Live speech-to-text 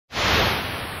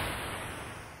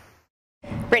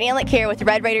Brittany Ellick here with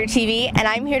Red Raider TV, and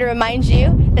I'm here to remind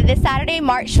you that this Saturday,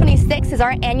 March 26th, is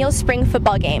our annual spring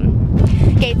football game.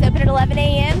 Gates open at 11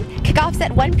 a.m., kickoff's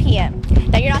at 1 p.m.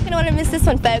 Now you're not going to want to miss this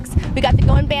one, folks. We got the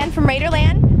going band from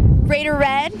Raiderland, Raider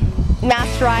Red,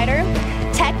 Master Rider,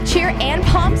 Tech, Cheer, and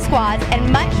Palm Squads, and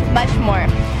much, much more.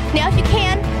 Now if you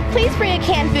can, please bring a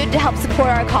canned food to help support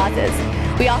our causes.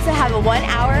 We also have a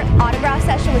 1-hour autograph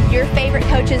session with your favorite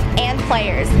coaches and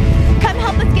players. Come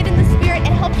help us get in the spirit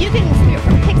and help you get in the spirit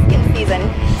for pigskin season.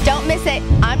 Don't miss it.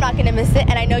 I'm not going to miss it,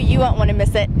 and I know you won't want to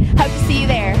miss it. Hope to see you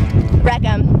there. Wreck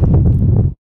 'em.